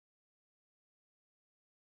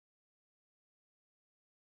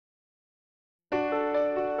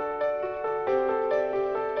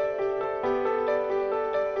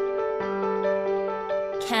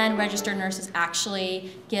can registered nurses actually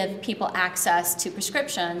give people access to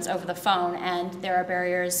prescriptions over the phone, and there are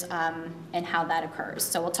barriers in how that occurs.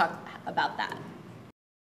 So we'll talk about that.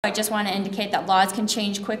 I just want to indicate that laws can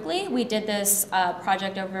change quickly. We did this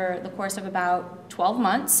project over the course of about 12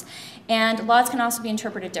 months, and laws can also be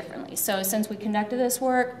interpreted differently. So since we conducted this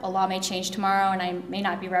work, a law may change tomorrow, and I may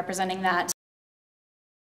not be representing that.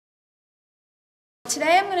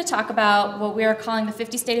 Today I'm going to talk about what we are calling the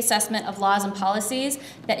 50-state assessment of laws and policies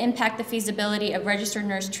that impact the feasibility of registered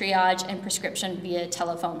nurse triage and prescription via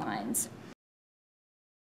telephone lines.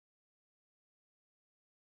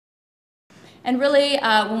 And really,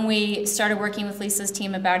 when we started working with Lisa's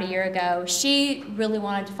team about a year ago, she really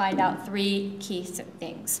wanted to find out three key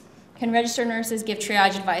things. Can registered nurses give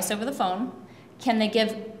triage advice over the phone? Can they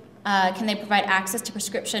provide access to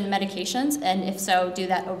prescription medications? And if so, do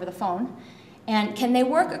that over the phone? And can they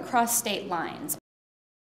work across state lines?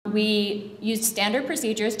 We used standard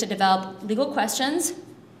procedures to develop legal questions,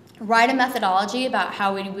 write a methodology about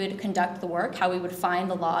how we would conduct the work, how we would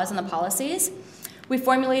find the laws and the policies. We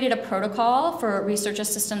formulated a protocol for research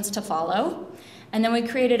assistants to follow, and then we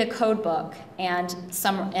created a code book and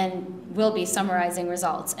will be summarizing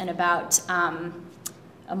results in about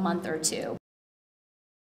a month or two.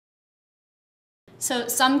 So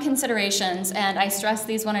some considerations, and I stress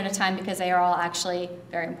these one at a time because they are all actually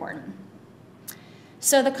very important.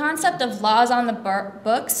 So the concept of laws on the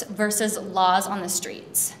books versus laws on the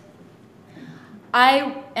streets.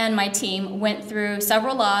 I and my team went through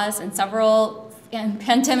several laws and several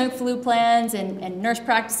pandemic flu plans and nurse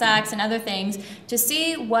practice acts and other things to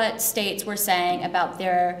see what states were saying about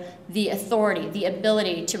the authority, the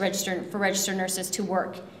ability to for registered nurses to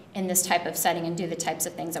work in this type of setting and do the types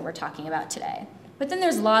of things that we're talking about today. But then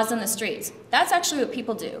there's laws on the streets. That's actually what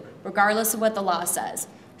people do, regardless of what the law says.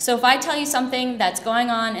 So if I tell you something that's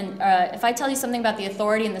going on, and if I tell you something about the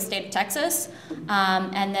authority in the state of Texas,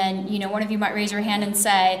 and then one of you might raise your hand and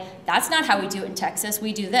say, that's not how we do it in Texas,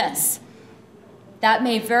 we do this. That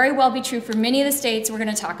may very well be true for many of the states we're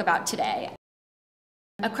going to talk about today.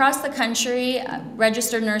 Across the country,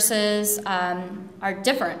 registered nurses are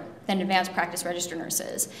different than advanced practice registered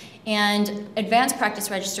nurses. And advanced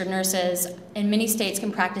practice registered nurses in many states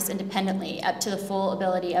can practice independently up to the full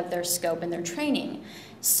ability of their scope and their training.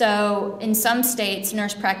 So in some states,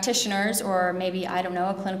 nurse practitioners, or maybe, I don't know,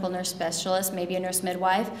 a clinical nurse specialist, maybe a nurse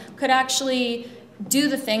midwife, could actually do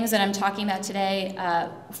the things that I'm talking about today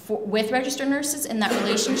with registered nurses in that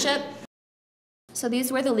relationship. So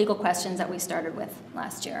these were the legal questions that we started with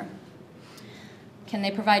last year. Can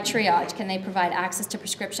they provide triage? Can they provide access to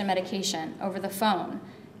prescription medication over the phone?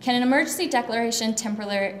 Can an emergency declaration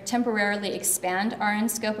temporarily expand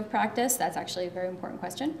RN's scope of practice? That's actually a very important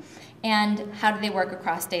question. And how do they work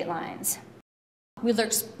across state lines? We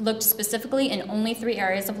looked specifically in only 3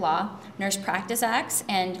 areas of law: nurse practice acts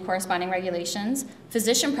and corresponding regulations,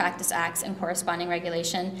 physician practice acts and corresponding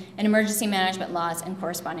regulation, and emergency management laws and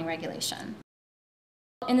corresponding regulation.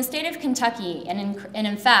 In the state of Kentucky, and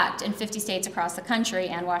in fact in 50 states across the country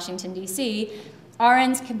and Washington, D.C.,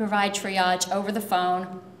 RNs can provide triage over the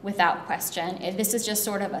phone without question. This is just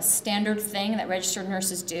sort of a standard thing that registered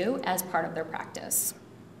nurses do as part of their practice.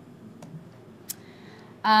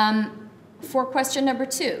 For question number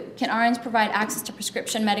 2, can RNs provide access to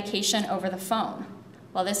prescription medication over the phone?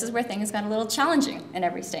 Well, this is where things got a little challenging in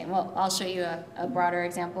every state. Well, I'll show you a broader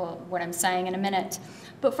example of what I'm saying in a minute.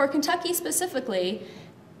 But for Kentucky specifically,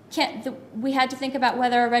 we had to think about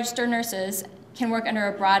whether registered nurses can work under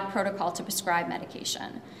a broad protocol to prescribe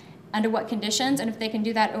medication. Under what conditions, and if they can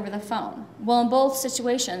do that over the phone. Well, in both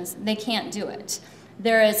situations, they can't do it.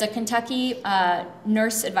 There is a Kentucky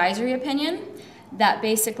nurse advisory opinion that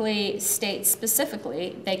basically states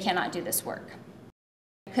specifically they cannot do this work.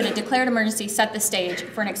 Could a declared emergency set the stage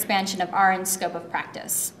for an expansion of RN's scope of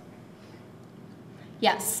practice?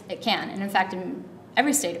 Yes, it can, and in fact, in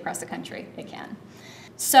every state across the country, it can.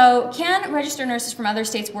 So can registered nurses from other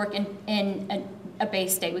states work in a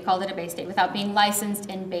base state, we called it a base state, without being licensed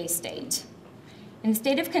in base state? In the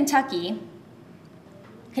state of Kentucky,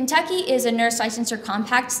 Kentucky is a nurse licensure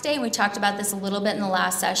compact state. We talked about this a little bit in the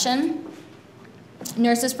last session.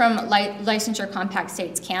 Nurses from licensure compact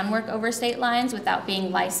states can work over state lines without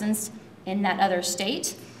being licensed in that other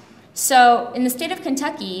state. So in the state of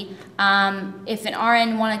Kentucky, if an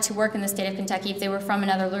RN wanted to work in the state of Kentucky, if they were from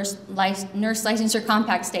another nurse licensure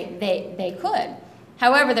compact state, they could.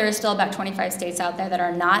 However, there is still about 25 states out there that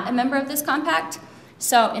are not a member of this compact.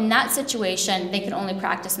 So in that situation, they can only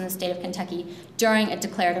practice in the state of Kentucky during a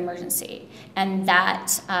declared emergency. And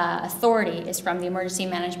that authority is from the Emergency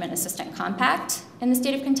Management Assistant Compact in the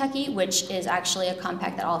state of Kentucky, which is actually a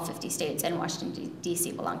compact that all 50 states and Washington,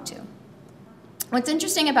 D.C. belong to. What's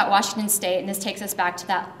interesting about Washington State, and this takes us back to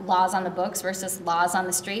that laws on the books versus laws on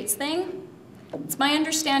the streets thing, it's my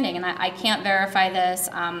understanding, and I can't verify this,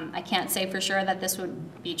 I can't say for sure that this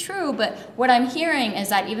would be true, but what I'm hearing is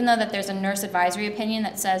that even though that there's a nurse advisory opinion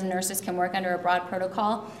that says nurses can work under a broad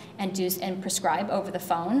protocol and prescribe over the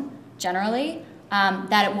phone, generally,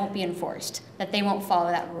 that it won't be enforced, that they won't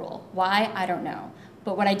follow that rule. Why? I don't know.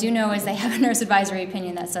 But what I do know is they have a nurse advisory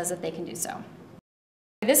opinion that says that they can do so.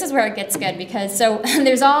 This is where it gets good because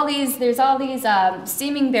there's all these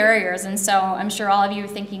seeming barriers, and so I'm sure all of you are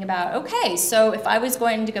thinking about, okay, so if I was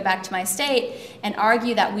going to go back to my state and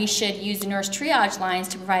argue that we should use nurse triage lines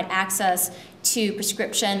to provide access to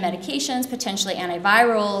prescription medications, potentially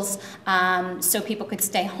antivirals, so people could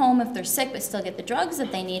stay home if they're sick but still get the drugs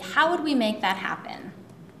that they need, how would we make that happen?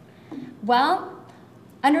 Well,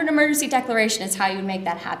 under an emergency declaration is how you would make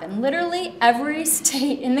that happen. Literally every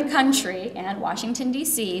state in the country and Washington,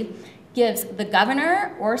 D.C. gives the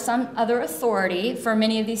governor or some other authority. For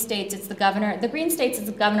many of these states, it's the governor. The green states,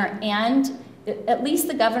 it's the governor and at least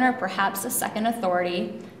the governor, perhaps a second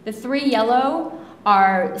authority. The three yellow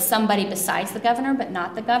are somebody besides the governor, but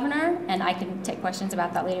not the governor, and I can take questions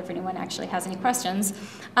about that later if anyone actually has any questions.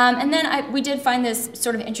 And then we did find this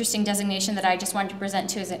sort of interesting designation that I just wanted to present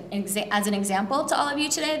to as an example to all of you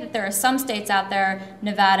today, that there are some states out there,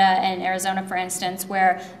 Nevada and Arizona for instance,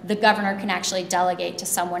 where the governor can actually delegate to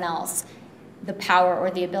someone else the power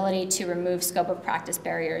or the ability to remove scope of practice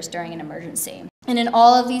barriers during an emergency. And in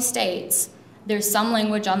all of these states, there's some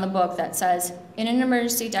language on the book that says, in an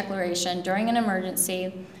emergency declaration, during an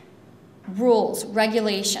emergency, rules,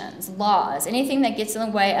 regulations, laws, anything that gets in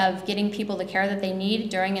the way of getting people the care that they need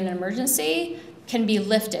during an emergency can be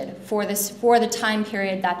lifted for the time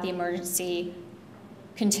period that the emergency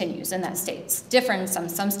continues in that state. It's different.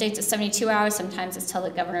 Some states it's 72 hours, sometimes it's till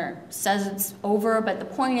the governor says it's over, but the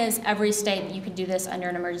point is every state you can do this under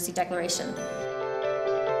an emergency declaration.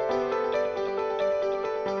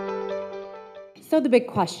 So the big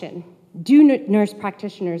question, do nurse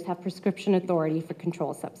practitioners have prescription authority for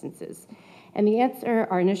controlled substances? And the answer,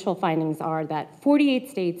 our initial findings are that 48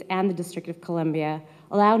 states and the District of Columbia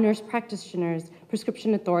allow nurse practitioners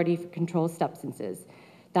prescription authority for controlled substances.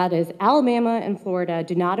 That is, Alabama and Florida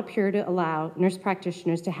do not appear to allow nurse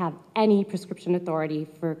practitioners to have any prescription authority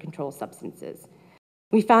for controlled substances.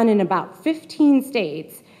 We found in about 15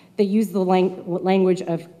 states they use the language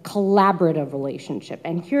of collaborative relationship.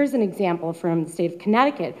 And here's an example from the state of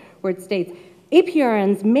Connecticut where it states,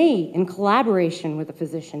 APRNs may, in collaboration with a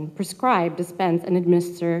physician, prescribe, dispense, and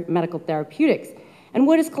administer medical therapeutics. And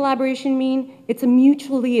what does collaboration mean? It's a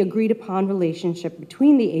mutually agreed upon relationship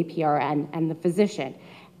between the APRN and the physician.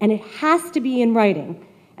 And it has to be in writing.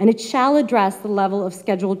 And it shall address the level of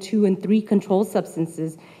Schedule 2 and 3 controlled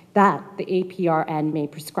substances that the APRN may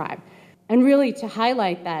prescribe. And really, to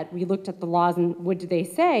highlight that, we looked at the laws and what do they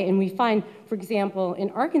say, and we find, for example, in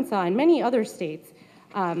Arkansas and many other states,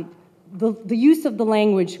 the use of the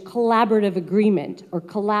language collaborative agreement or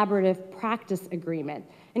collaborative practice agreement.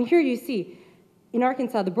 And here you see, in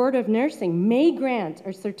Arkansas, the Board of Nursing may grant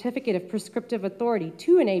a certificate of prescriptive authority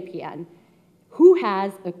to an APN who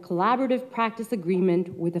has a collaborative practice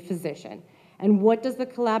agreement with a physician. And what does the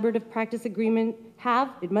collaborative practice agreement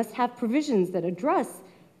have? It must have provisions that address,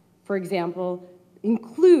 for example,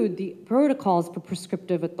 include the protocols for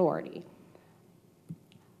prescriptive authority.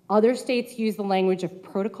 Other states use the language of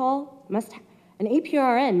protocol. An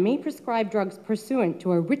APRN may prescribe drugs pursuant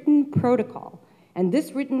to a written protocol, and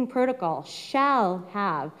this written protocol shall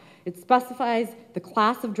have, it specifies the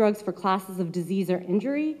class of drugs for classes of disease or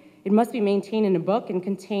injury. It must be maintained in a book and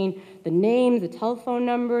contain the name, the telephone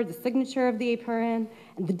number, the signature of the APRN,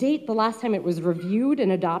 and the date the last time it was reviewed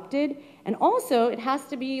and adopted. And also, it has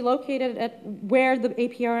to be located at where the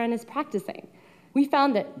APRN is practicing. We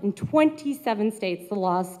found that in 27 states, the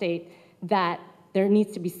laws state that there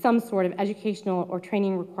needs to be some sort of educational or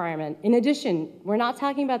training requirement. In addition, we're not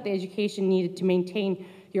talking about the education needed to maintain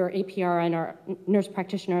your APRN or nurse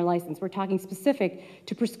practitioner license. We're talking specific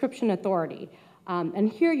to prescription authority.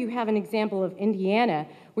 And here you have an example of Indiana,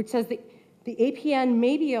 which says that the APN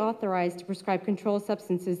may be authorized to prescribe controlled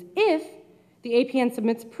substances if the APN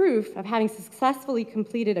submits proof of having successfully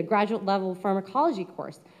completed a graduate level pharmacology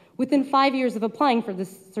course within 5 years of applying for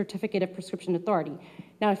this certificate of prescription authority.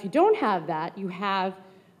 Now, if you don't have that, you have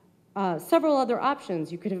several other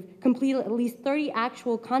options. You could have completed at least 30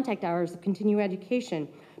 actual contact hours of continuing education,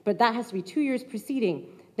 but that has to be 2 years preceding.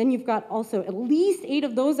 Then you've got also at least 8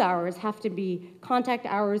 of those hours have to be contact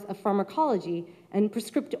hours of pharmacology and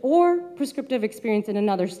prescriptive experience in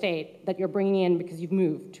another state that you're bringing in because you've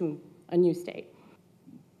moved to a new state.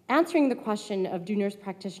 Answering the question of do nurse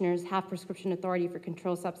practitioners have prescription authority for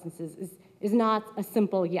controlled substances is not a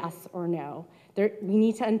simple yes or no. We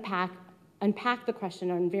need to unpack the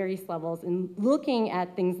question on various levels and looking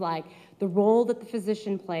at things like the role that the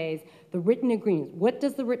physician plays, the written agreements. What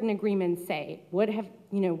does the written agreement say? What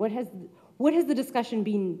has the discussion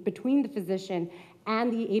been between the physician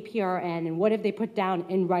and the APRN, and what have they put down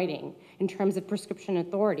in writing in terms of prescription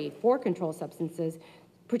authority for controlled substances?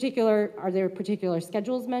 Are there particular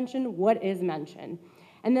schedules mentioned? What is mentioned?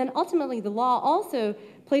 And then ultimately, the law also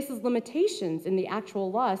places limitations in the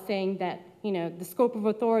actual law saying that, the scope of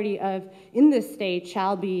authority in this state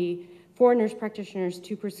shall be for nurse practitioners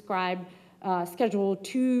to prescribe Schedule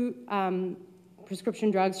II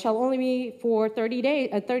prescription drugs shall only be for a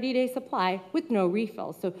 30-day supply with no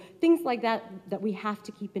refill. So things like that we have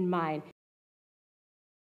to keep in mind.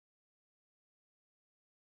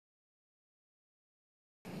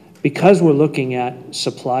 Because we're looking at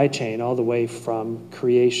supply chain all the way from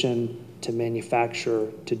creation to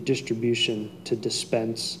manufacture to distribution to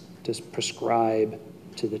dispense to prescribe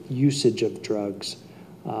to the usage of drugs,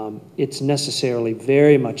 it's necessarily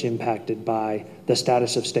very much impacted by the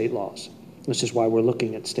status of state laws. This is why we're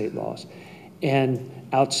looking at state laws. And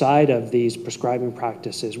outside of these prescribing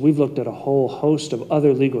practices, we've looked at a whole host of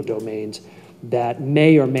other legal domains that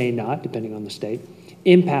may or may not, depending on the state,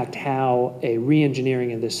 impact how a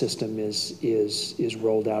re-engineering of this system is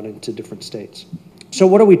rolled out into different states. So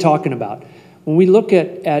what are we talking about? When we look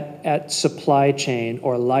at supply chain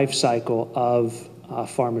or life cycle of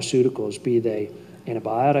pharmaceuticals, be they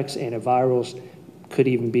antibiotics, antivirals, could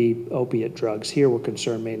even be opiate drugs. Here we're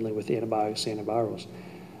concerned mainly with antibiotics, antivirals.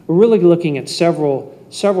 We're really looking at several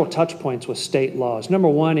touch points with state laws. Number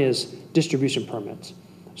one is distribution permits.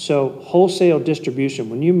 So wholesale distribution,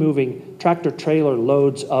 when you're moving tractor-trailer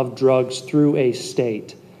loads of drugs through a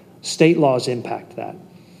state laws impact that.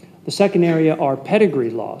 The second area are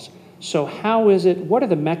pedigree laws. So what are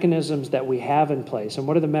the mechanisms that we have in place, and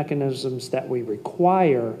what are the mechanisms that we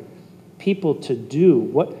require people to do?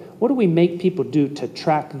 What do we make people do to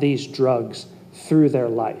track these drugs through their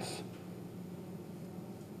life?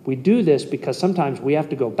 We do this because sometimes we have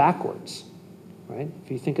to go backwards, right?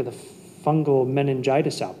 If you think of the fungal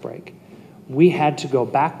meningitis outbreak, we had to go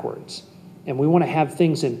backwards. And we want to have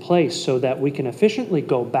things in place so that we can efficiently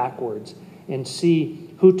go backwards and see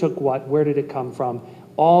who took what, where did it come from,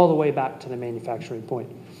 all the way back to the manufacturing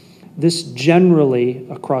point. This generally,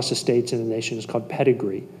 across the states and the nation, is called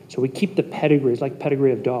pedigree. So we keep the pedigree, it's like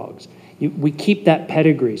pedigree of dogs. We keep that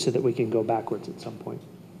pedigree so that we can go backwards at some point.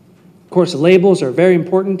 Of course, labels are very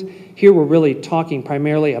important. Here we're really talking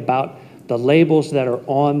primarily about the labels that are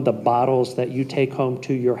on the bottles that you take home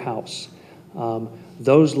to your house.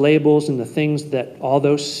 Those labels and the things all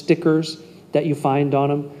those stickers that you find on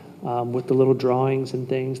them with the little drawings and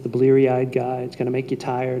things, the bleary-eyed guy, it's gonna make you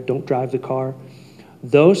tired, don't drive the car.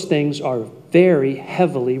 Those things are very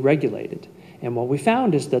heavily regulated. And what we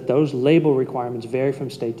found is that those label requirements vary from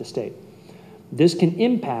state to state. This can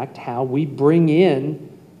impact how we bring in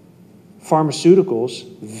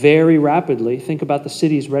pharmaceuticals very rapidly. Think about the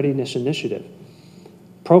city's readiness initiative.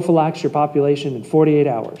 Prophylax your population in 48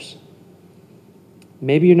 hours.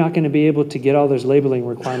 Maybe you're not going to be able to get all those labeling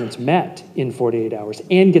requirements met in 48 hours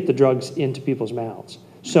and get the drugs into people's mouths.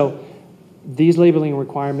 So these labeling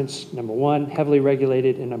requirements, number one, heavily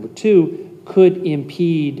regulated, and number two, could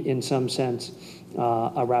impede, in some sense,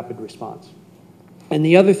 a rapid response. And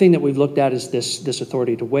the other thing that we've looked at is this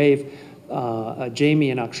authority to waive. Jamie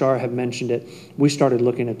and Akshara have mentioned it. We started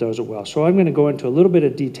looking at those as well. So I'm going to go into a little bit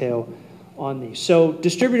of detail on these. So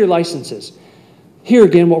distributor licenses. Here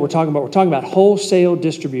again, what we're talking about wholesale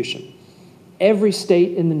distribution. Every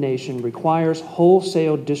state in the nation requires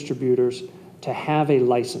wholesale distributors to have a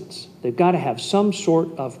license. They've got to have some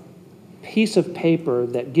sort of piece of paper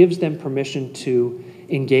that gives them permission to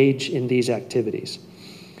engage in these activities.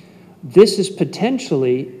 This is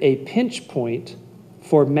potentially a pinch point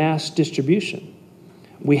for mass distribution.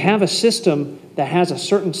 We have a system that has a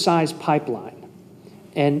certain size pipeline,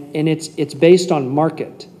 and it's based on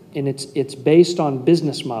market, and it's based on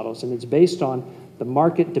business models, and it's based on the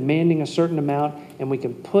market demanding a certain amount, and we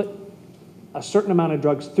can put a certain amount of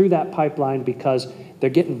drugs through that pipeline because they're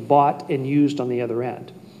getting bought and used on the other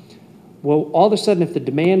end. Well, all of a sudden, if the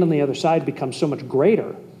demand on the other side becomes so much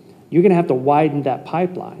greater, you're going to have to widen that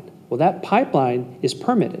pipeline. Well, that pipeline is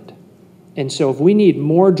permitted. And so if we need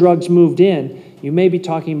more drugs moved in, you may be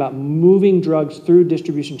talking about moving drugs through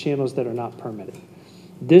distribution channels that are not permitted.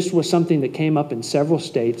 This was something that came up in several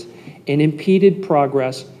states and impeded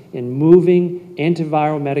progress in moving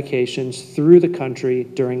antiviral medications through the country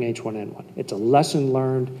during H1N1. It's a lesson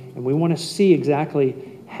learned, and we want to see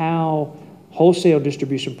exactly how wholesale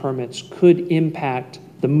distribution permits could impact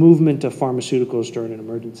the movement of pharmaceuticals during an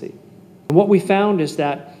emergency. And what we found is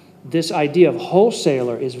that this idea of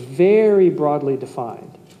wholesaler is very broadly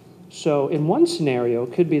defined. So in one scenario,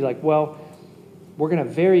 it could be like, well, we're going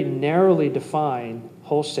to very narrowly define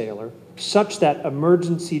wholesaler such that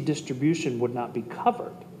emergency distribution would not be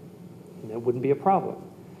covered. And that wouldn't be a problem.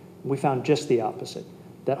 We found just the opposite,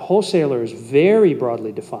 that wholesaler is very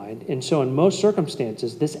broadly defined, and so in most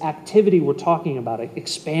circumstances, this activity we're talking about,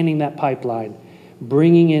 expanding that pipeline,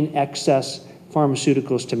 bringing in excess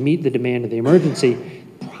pharmaceuticals to meet the demand of the emergency,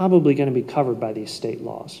 probably going to be covered by these state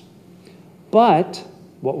laws. But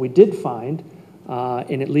what we did find,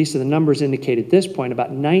 and at least the numbers indicate at this point,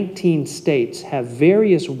 about 19 states have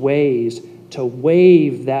various ways to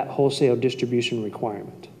waive that wholesale distribution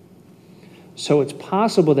requirement. So it's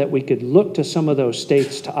possible that we could look to some of those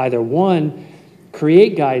states to either, one,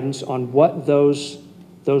 create guidance on what those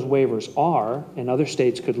waivers are, and other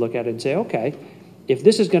states could look at it and say, okay, if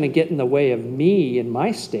this is going to get in the way of me in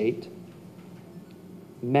my state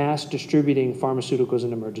mass distributing pharmaceuticals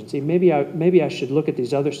in emergency, maybe I should look at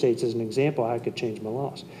these other states as an example how I could change my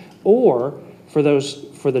laws. Or for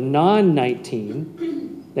the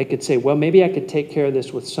non-19, they could say, well, maybe I could take care of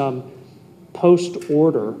this with some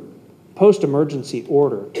post-emergency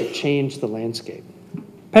order to change the landscape.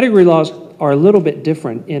 Pedigree laws are a little bit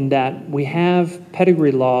different in that we have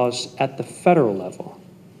pedigree laws at the federal level.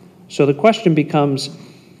 So the question becomes,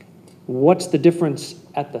 what's the difference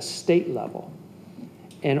at the state level?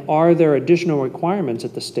 And are there additional requirements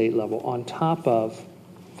at the state level on top of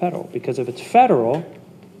federal? Because if it's federal,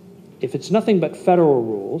 if it's nothing but federal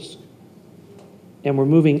rules, and we're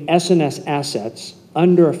moving S&S assets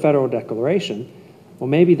under a federal declaration, well,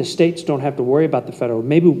 maybe the states don't have to worry about the federal.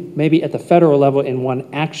 Maybe at the federal level in one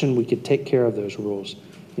action we could take care of those rules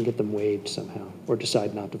and get them waived somehow or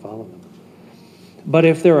decide not to follow them. But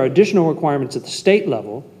if there are additional requirements at the state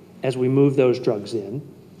level as we move those drugs in,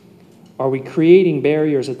 are we creating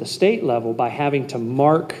barriers at the state level by having to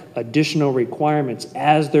mark additional requirements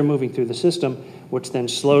as they're moving through the system, which then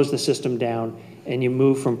slows the system down and you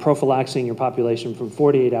move from prophylaxing your population from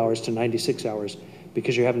 48 hours to 96 hours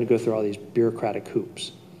because you're having to go through all these bureaucratic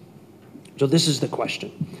hoops? So this is the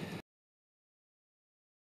question.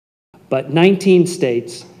 But 19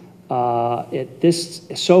 states,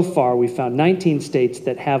 so far we found 19 states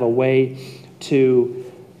that have a way to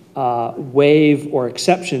waive or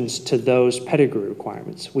exceptions to those pedigree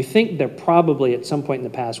requirements. We think there probably at some point in the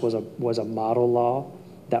past was a model law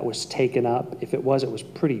that was taken up. If it was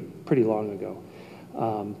pretty long ago,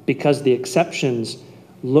 because the exceptions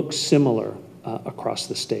look similar across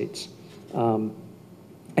the states. And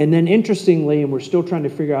then interestingly, and we're still trying to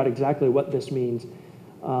figure out exactly what this means,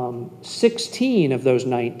 16 of those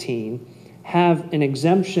 19 have an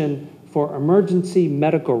exemption for emergency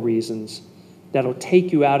medical reasons that'll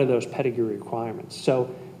take you out of those pedigree requirements.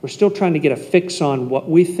 So we're still trying to get a fix on what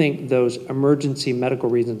we think those emergency medical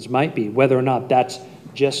reasons might be, whether or not that's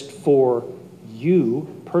just for you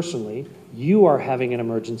personally. You are having an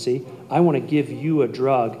emergency. I want to give you a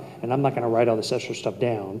drug, and I'm not going to write all this extra stuff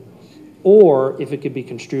down. Or if it could be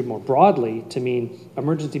construed more broadly to mean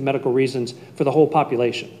emergency medical reasons for the whole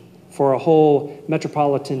population, for a whole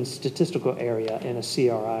metropolitan statistical area in a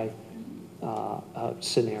CRI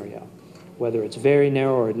scenario. Whether it's very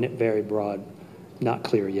narrow or very broad, not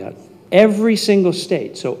clear yet. Every single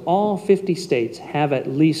state, so all 50 states, have at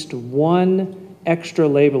least one extra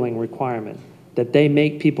labeling requirement that they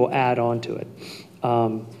make people add on to it.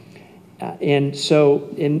 And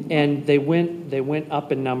they went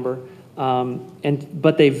up in number,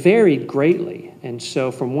 but they varied greatly. And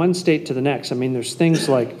so from one state to the next, I mean, there's things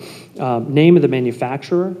like name of the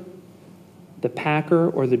manufacturer, the packer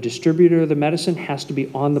or the distributor of the medicine has to be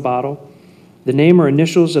on the bottle, the name or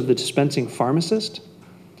initials of the dispensing pharmacist,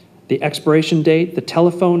 the expiration date, the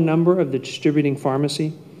telephone number of the distributing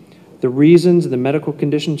pharmacy, the reasons and the medical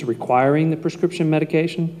conditions requiring the prescription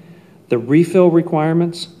medication, the refill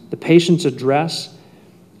requirements, the patient's address,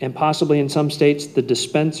 and possibly in some states, the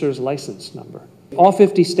dispenser's license number. All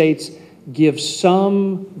 50 states give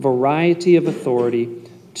some variety of authority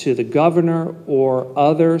to the governor or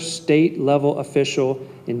other state-level official.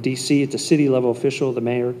 In DC, it's a city-level official, the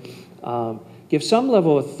mayor, give some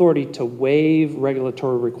level of authority to waive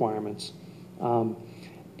regulatory requirements.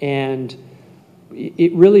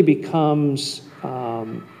 it really becomes,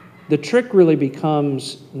 the trick really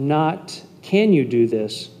becomes not, can you do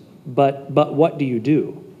this, but what do you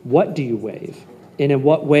do? What do you waive? And in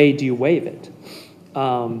what way do you waive it?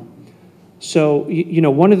 So, you know,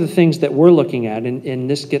 one of the things that we're looking at, and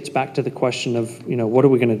this gets back to the question of, you know, what are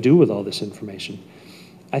we going to do with all this information?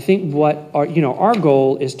 I think what our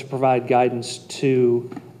goal is to provide guidance to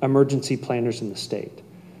emergency planners in the state.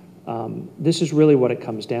 This is really what it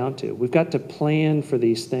comes down to. We've got to plan for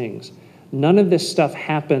these things. None of this stuff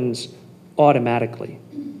happens automatically.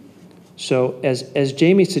 So as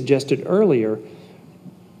Jamie suggested earlier,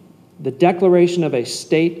 the declaration of a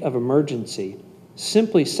state of emergency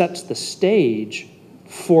simply sets the stage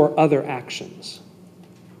for other actions.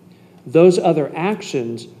 Those other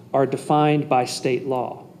actions are defined by state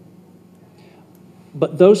law.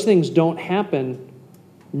 But those things don't happen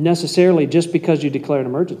necessarily just because you declare an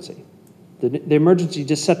emergency. The emergency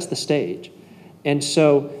just sets the stage. And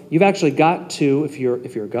so you've actually got to, if you're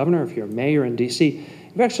a governor, if you're a mayor in DC,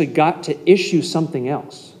 you've actually got to issue something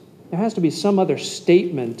else. There has to be some other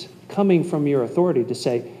statement coming from your authority to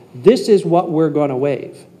say, this is what we're going to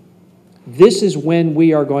waive. This is when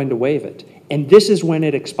we are going to waive it. And this is when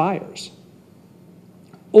it expires.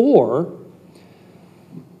 Or,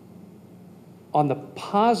 on the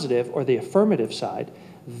positive or the affirmative side,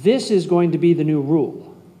 this is going to be the new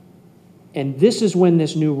rule. And this is when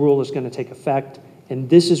this new rule is going to take effect, and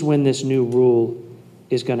this is when this new rule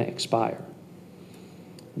is going to expire.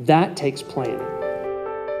 That takes planning.